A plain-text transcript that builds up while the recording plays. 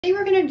Today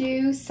we're going to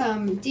do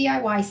some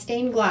DIY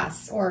stained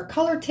glass or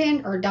color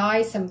tint or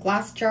dye some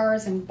glass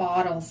jars and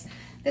bottles.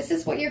 This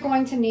is what you're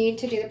going to need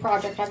to do the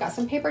project. I've got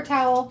some paper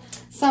towel,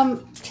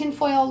 some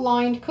tinfoil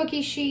lined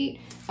cookie sheet.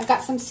 I've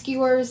got some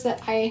skewers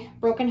that I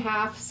broke in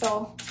half,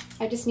 so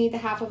I just need the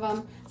half of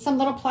them. Some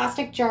little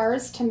plastic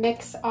jars to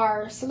mix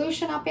our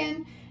solution up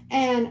in,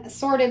 and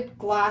assorted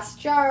glass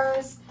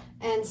jars,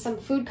 and some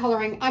food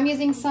coloring. I'm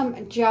using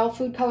some gel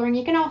food coloring.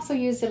 You can also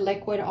use the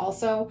liquid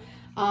also.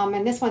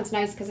 And this one's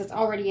nice because it's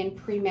already in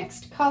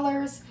pre-mixed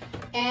colors,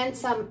 and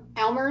some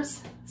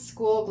Elmer's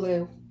school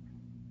glue.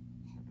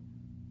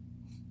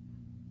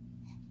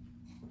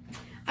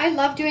 I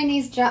love doing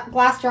these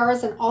glass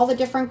jars in all the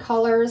different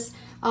colors.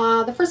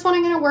 The first one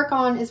I'm going to work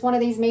on is one of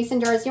these mason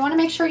jars. You want to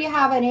make sure you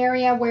have an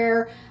area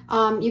where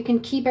you can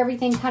keep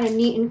everything kind of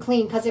neat and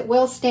clean, because it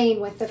will stain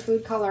with the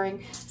food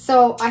coloring.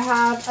 So I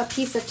have a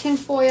piece of tin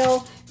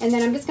foil, and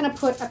then I'm just going to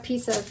put a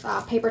piece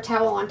of paper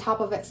towel on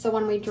top of it, so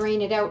when we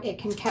drain it out, it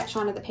can catch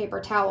onto the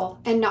paper towel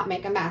and not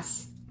make a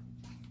mess.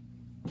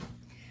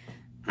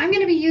 I'm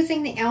going to be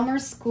using the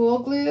Elmer's school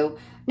glue.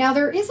 Now,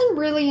 there isn't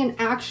really an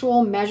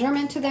actual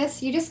measurement to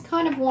this. You just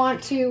kind of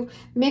want to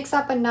mix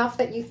up enough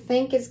that you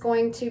think is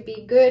going to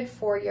be good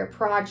for your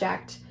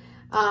project.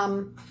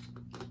 And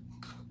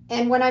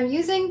when I'm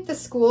using the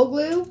school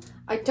glue,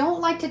 I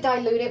don't like to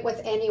dilute it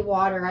with any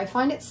water. I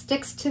find it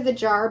sticks to the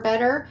jar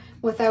better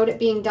without it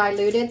being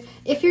diluted.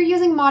 If you're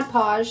using Mod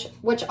Podge,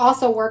 which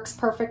also works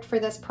perfect for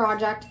this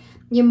project,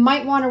 you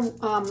might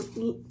want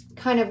to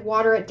kind of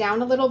water it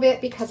down a little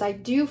bit, because I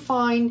do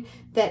find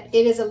that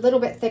it is a little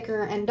bit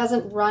thicker and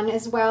doesn't run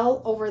as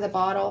well over the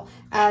bottle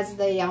as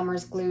the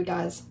Elmer's glue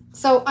does.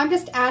 So I'm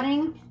just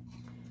adding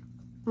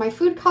my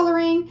food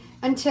coloring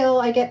until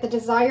I get the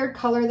desired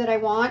color that I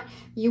want.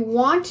 You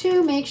want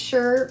to make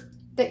sure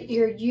that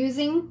you're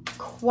using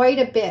quite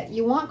a bit.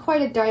 You want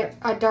quite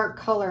a dark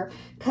color,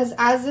 because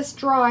as this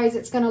dries,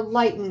 it's going to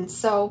lighten.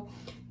 So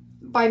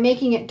by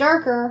making it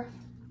darker,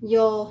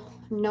 you'll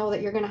know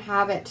that you're going to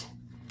have it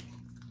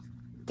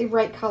the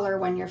right color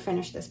when you're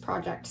finished this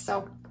project.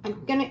 So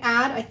I'm going to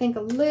add, I think,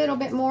 a little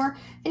bit more,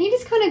 and you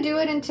just kind of do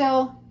it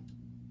until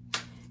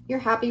you're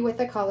happy with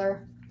the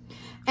color.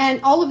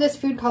 And all of this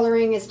food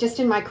coloring is just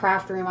in my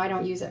craft room. I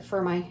don't use it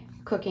for my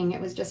cooking.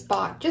 It was just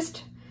bought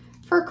just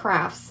for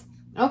crafts.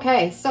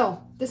 Okay,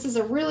 so this is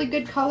a really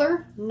good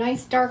color,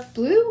 nice dark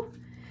blue,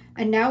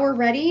 and now we're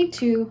ready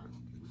to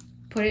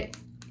put it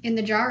in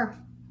the jar.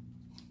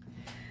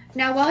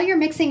 Now, while you're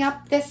mixing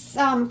up this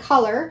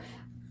color,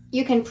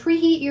 you can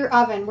preheat your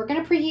oven. We're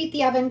going to preheat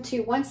the oven to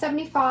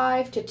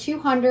 175 to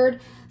 200,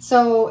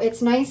 so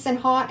it's nice and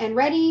hot and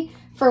ready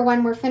for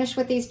when we're finished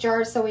with these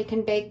jars, so we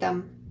can bake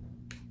them.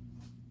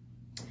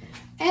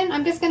 And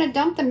I'm just going to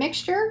dump the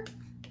mixture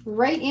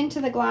right into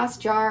the glass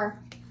jar.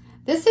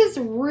 This is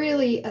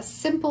really a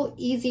simple,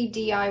 easy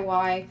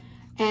DIY,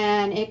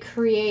 and it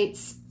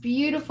creates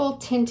beautiful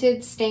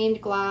tinted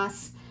stained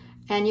glass,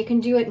 and you can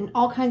do it in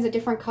all kinds of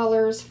different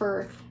colors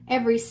for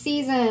every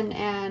season,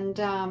 and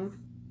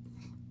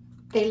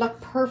they look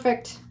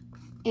perfect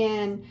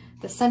in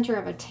the center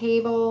of a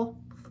table.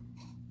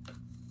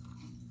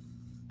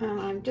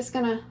 I'm just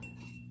gonna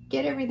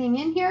get everything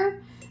in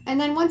here, and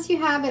then once you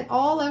have it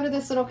all out of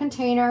this little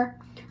container,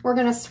 we're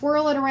gonna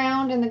swirl it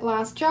around in the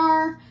glass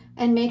jar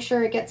and make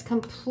sure it gets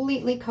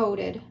completely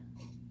coated.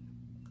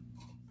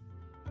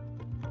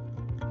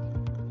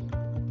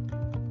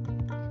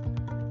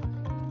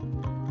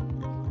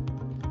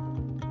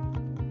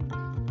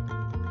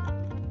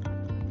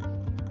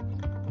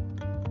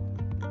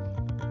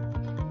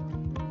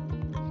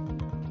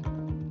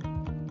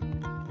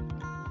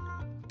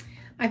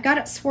 I've got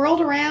it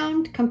swirled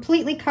around,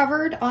 completely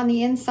covered on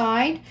the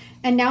inside,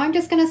 and now I'm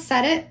just going to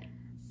set it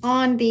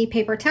on the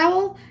paper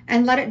towel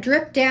and let it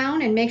drip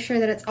down and make sure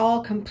that it's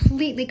all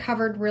completely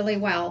covered really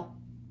well.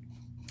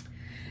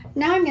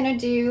 Now I'm going to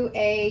do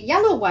a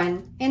yellow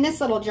one in this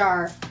little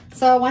jar.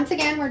 So once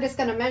again, we're just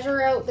going to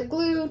measure out the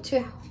glue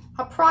to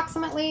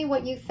approximately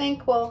what you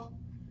think will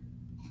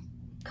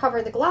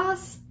cover the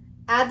glass,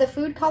 add the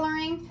food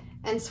coloring,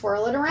 and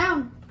swirl it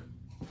around.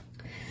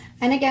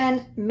 And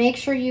again, make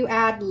sure you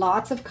add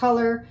lots of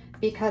color,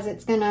 because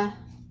it's gonna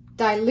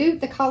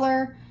dilute the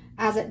color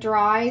as it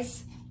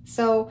dries.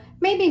 So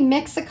maybe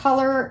mix a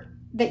color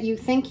that you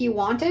think you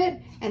want it,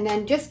 and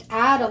then just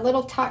add a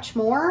little touch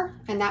more,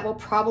 and that will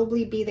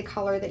probably be the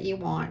color that you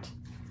want.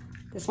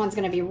 This one's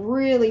gonna be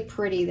really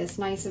pretty, this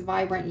nice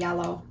vibrant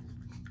yellow.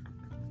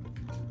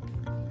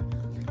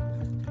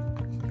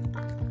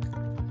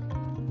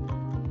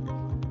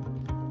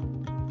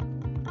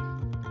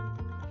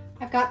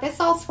 Got this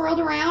all swirled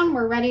around.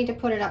 We're ready to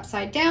put it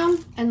upside down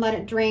and let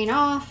it drain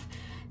off.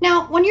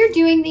 Now, when you're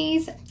doing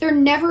these, they're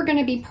never going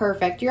to be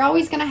perfect. You're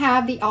always going to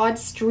have the odd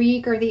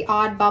streak or the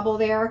odd bubble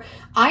there.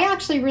 I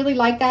actually really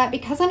like that,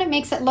 because then it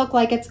makes it look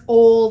like it's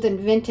old and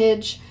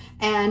vintage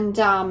and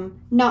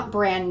not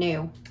brand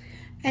new.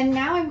 And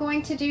now I'm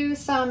going to do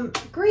some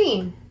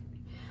green.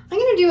 I'm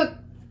going to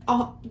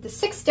do the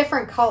 6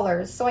 different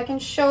colors so I can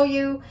show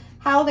you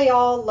how they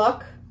all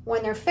look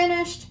when they're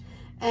finished,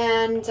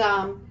 and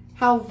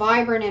how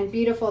vibrant and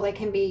beautiful they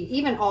can be,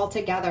 even all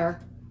together.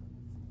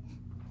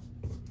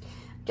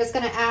 Just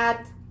gonna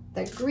add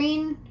the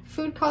green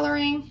food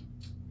coloring.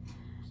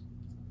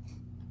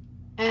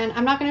 And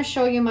I'm not gonna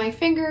show you my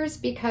fingers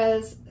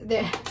because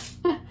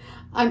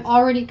I'm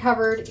already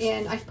covered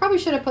in, I probably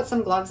should have put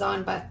some gloves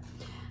on, but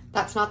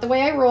that's not the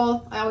way I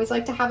roll. I always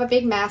like to have a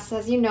big mess,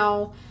 as you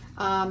know,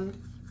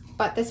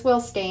 but this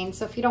will stain.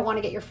 So if you don't want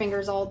to get your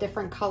fingers all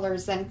different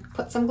colors, then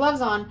put some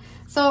gloves on.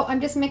 So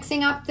I'm just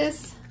mixing up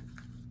this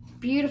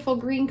beautiful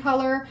green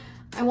color.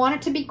 I want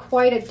it to be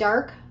quite a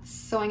dark,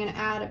 so I'm gonna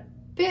add a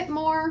bit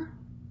more,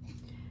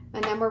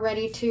 and then we're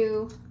ready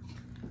to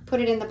put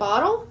it in the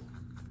bottle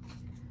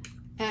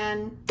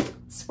and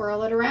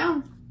swirl it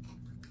around.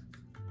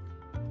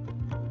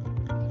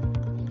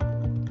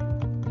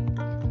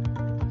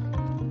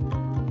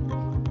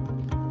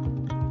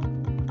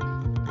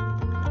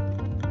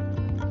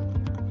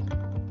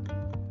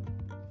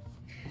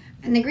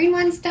 And the green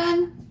one's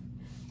done,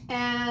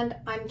 and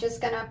I'm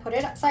just gonna put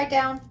it upside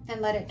down and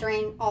let it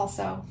drain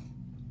also.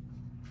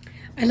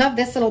 I love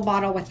this little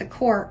bottle with the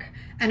cork,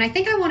 and I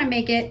think I wanna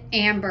make it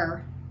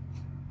amber.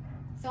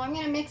 So I'm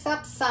gonna mix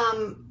up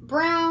some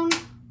brown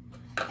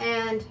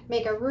and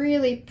make a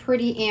really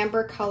pretty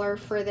amber color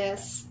for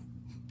this.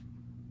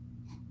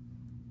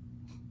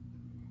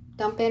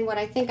 Dump in what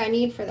I think I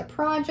need for the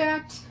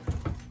project.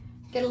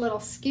 Get a little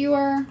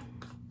skewer.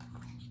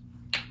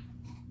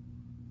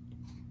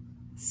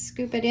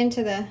 Scoop it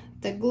into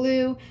the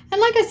glue. And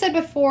like I said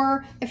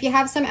before, if you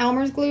have some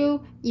Elmer's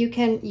glue, you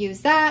can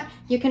use that.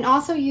 You can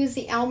also use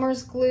the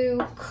Elmer's glue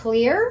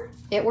clear.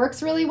 It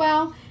works really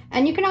well.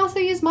 And you can also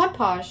use Mod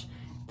Podge.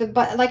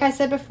 But like I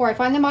said before, I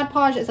find the Mod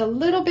Podge is a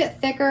little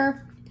bit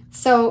thicker,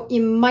 so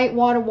you might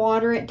want to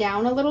water it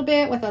down a little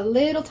bit with a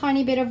little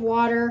tiny bit of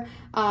water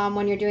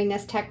when you're doing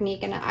this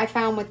technique. And I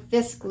found with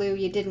this glue,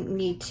 you didn't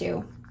need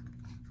to.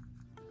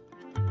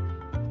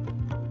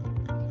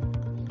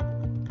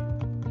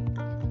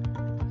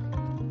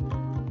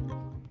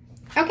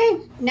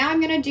 Okay, now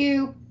I'm gonna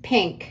do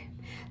pink.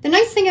 The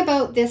nice thing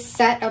about this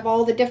set of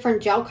all the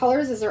different gel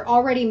colors is they're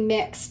already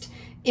mixed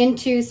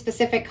into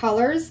specific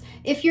colors.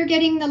 If you're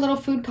getting the little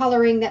food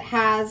coloring that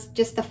has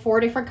just the 4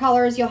 different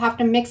colors, you'll have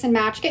to mix and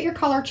match, get your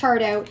color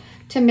chart out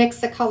to mix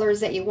the colors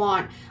that you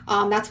want.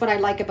 That's what I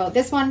like about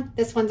this one.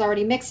 This one's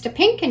already mixed to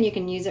pink and you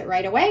can use it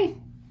right away.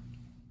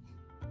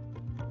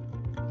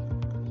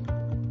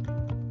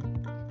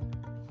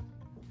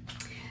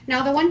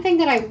 Now, the one thing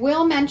that I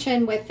will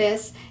mention with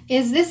this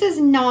is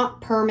not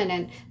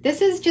permanent.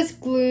 This is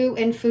just glue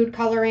and food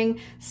coloring.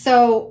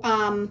 So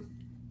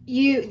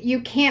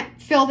you can't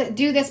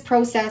do this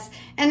process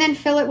and then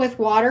fill it with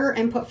water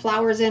and put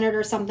flowers in it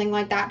or something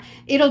like that.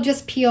 It'll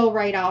just peel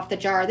right off the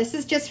jar. This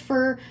is just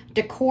for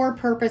decor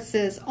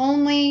purposes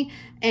only.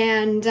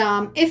 And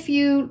if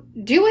you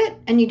do it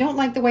and you don't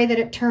like the way that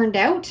it turned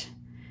out,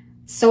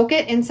 soak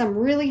it in some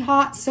really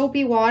hot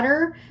soapy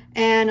water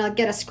and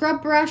get a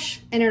scrub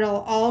brush and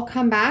it'll all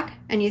come back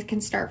and you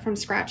can start from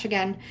scratch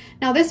again.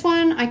 Now this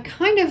one, I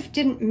kind of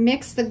didn't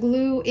mix the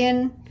glue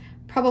in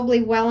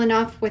probably well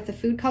enough with the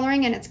food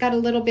coloring, and it's got a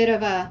little bit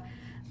of a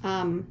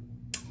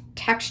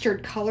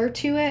textured color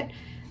to it.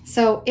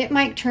 So it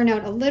might turn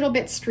out a little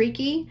bit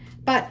streaky,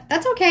 but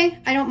that's okay.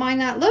 I don't mind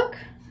that look,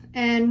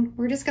 and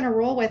we're just gonna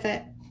roll with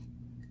it.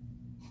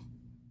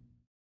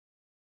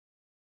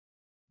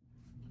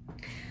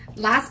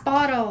 Last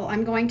bottle,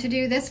 I'm going to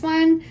do this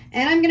one,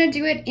 and I'm gonna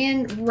do it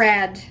in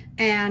red,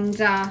 and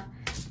gonna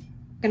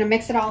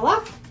mix it all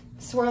up,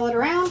 swirl it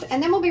around,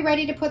 and then we'll be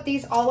ready to put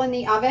these all in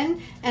the oven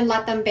and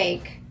let them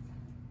bake.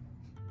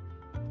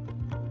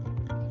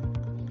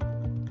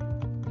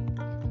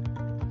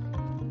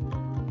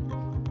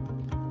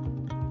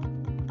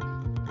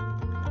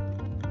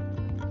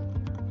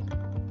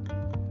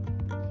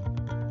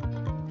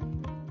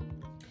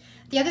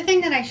 The other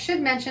thing that I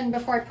should mention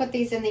before I put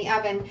these in the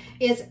oven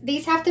is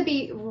these have to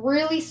be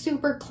really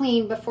super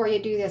clean before you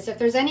do this. If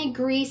there's any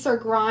grease or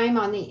grime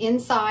on the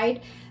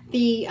inside,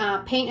 the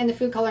paint and the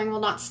food coloring will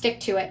not stick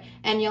to it,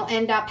 and you'll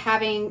end up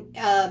having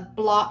a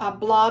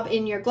blob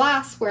in your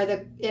glass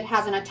where it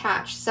hasn't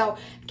attached. So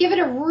give it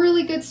a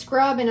really good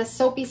scrub in a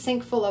soapy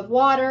sink full of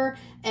water,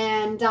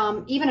 and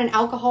even an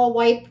alcohol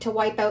wipe to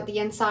wipe out the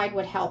inside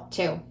would help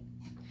too.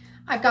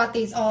 I've got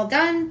these all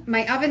done.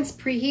 My oven's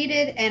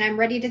preheated and I'm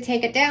ready to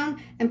take it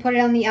down and put it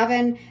on the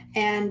oven,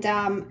 and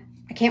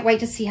I can't wait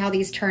to see how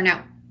these turn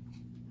out.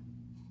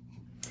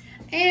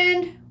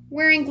 And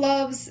wearing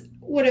gloves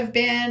would have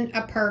been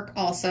a perk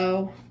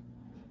also.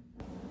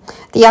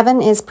 The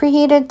oven is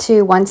preheated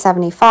to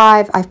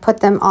 175. I've put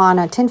them on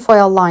a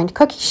tinfoil lined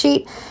cookie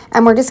sheet,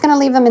 and we're just going to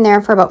leave them in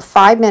there for about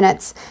 5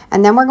 minutes,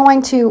 and then we're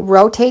going to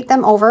rotate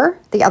them over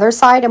the other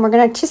side, and we're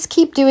going to just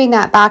keep doing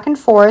that back and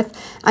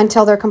forth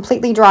until they're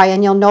completely dry,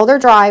 and you'll know they're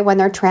dry when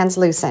they're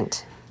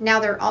translucent. Now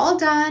they're all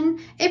done.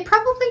 It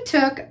probably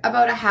took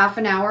about a half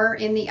an hour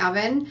in the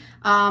oven,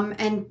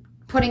 and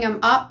putting them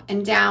up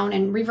and down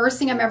and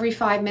reversing them every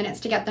 5 minutes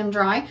to get them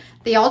dry.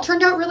 They all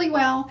turned out really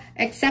well,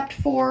 except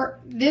for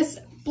this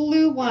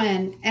blue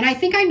one, and I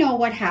think I know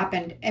what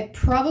happened. It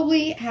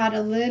probably had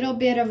a little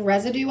bit of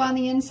residue on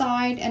the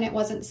inside and it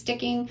wasn't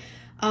sticking.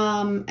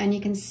 And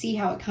you can see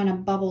how it kind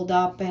of bubbled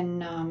up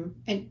and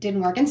it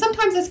didn't work. And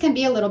sometimes this can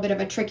be a little bit of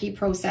a tricky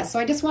process. So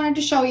I just wanted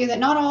to show you that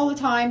not all the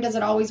time does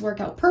it always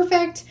work out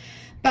perfect,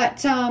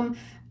 but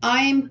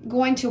I'm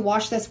going to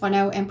wash this one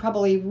out and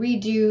probably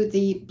redo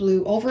the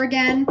blue over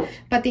again,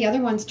 but the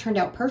other ones turned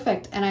out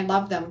perfect and I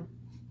love them.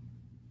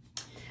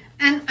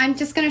 And I'm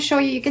just going to show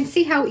you, you can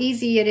see how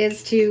easy it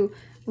is to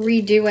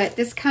redo it.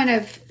 This kind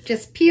of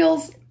just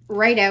peels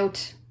right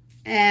out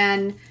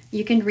and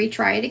you can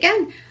retry it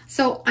again.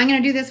 So I'm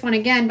going to do this one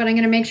again, but I'm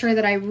going to make sure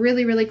that I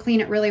really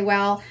clean it really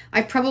well.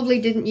 I probably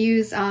didn't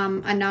use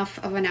enough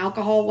of an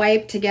alcohol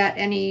wipe to get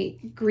any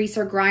grease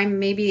or grime.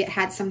 Maybe it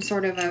had some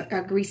sort of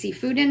a greasy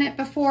food in it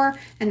before,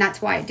 and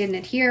that's why it didn't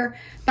adhere.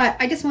 But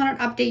I just wanted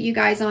to update you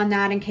guys on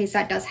that in case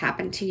that does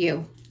happen to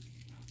you.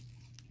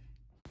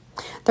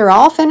 They're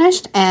all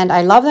finished and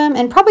I love them,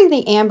 and probably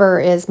the amber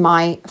is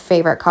my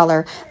favorite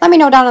color. Let me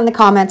know down in the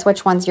comments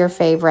which one's your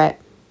favorite.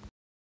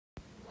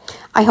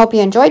 I hope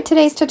you enjoyed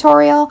today's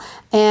tutorial,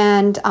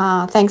 and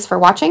thanks for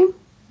watching.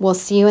 We'll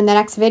see you in the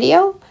next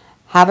video.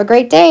 Have a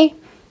great day.